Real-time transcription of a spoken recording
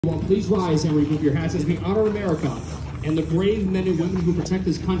Well, please rise and remove your hats as we honor America and the brave men and women who protect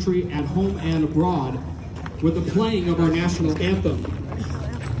this country at home and abroad with the playing of our national anthem.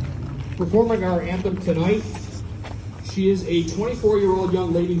 Performing our anthem tonight, she is a 24-year-old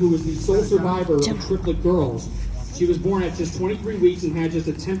young lady who was the sole survivor of triplet girls. She was born at just 23 weeks and had just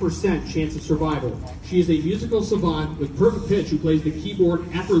a 10% chance of survival. She is a musical savant with perfect pitch who plays the keyboard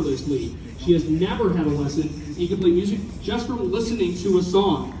effortlessly. She has never had a lesson and can play music just from listening to a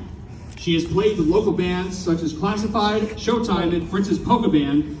song. She has played with local bands such as Classified, Showtime, and Fritz's Polka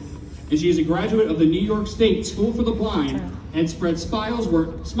Band, and she is a graduate of the New York State School for the Blind and spreads smiles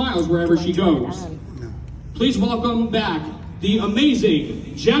wherever she goes. Please welcome back the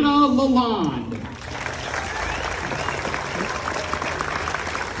amazing Jenna Lalonde.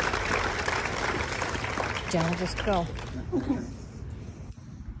 Jenna, just go.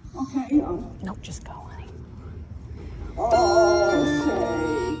 Okay. No, just go, honey. Oh,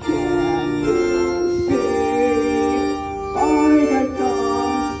 say, can you see by the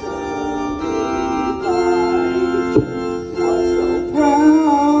dawn's early light what so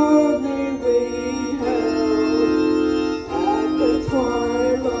proudly we held at the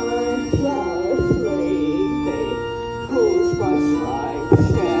twilight's last sleeping, whose bright stripes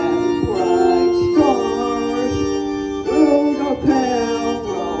and bright stars ruled the pale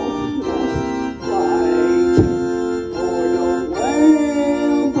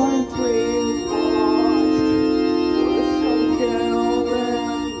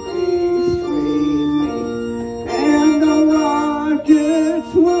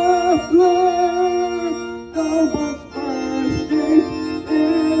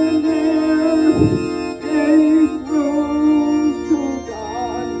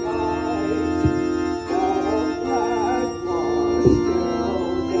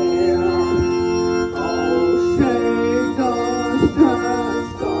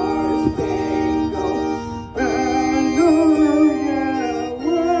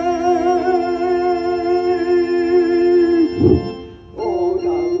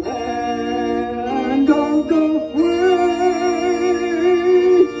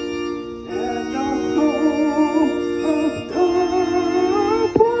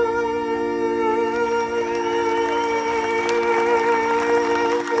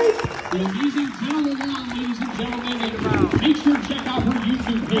The amazing Jenna Lalonde, ladies and gentlemen, and make sure to check out her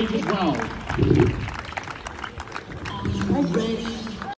YouTube page as well.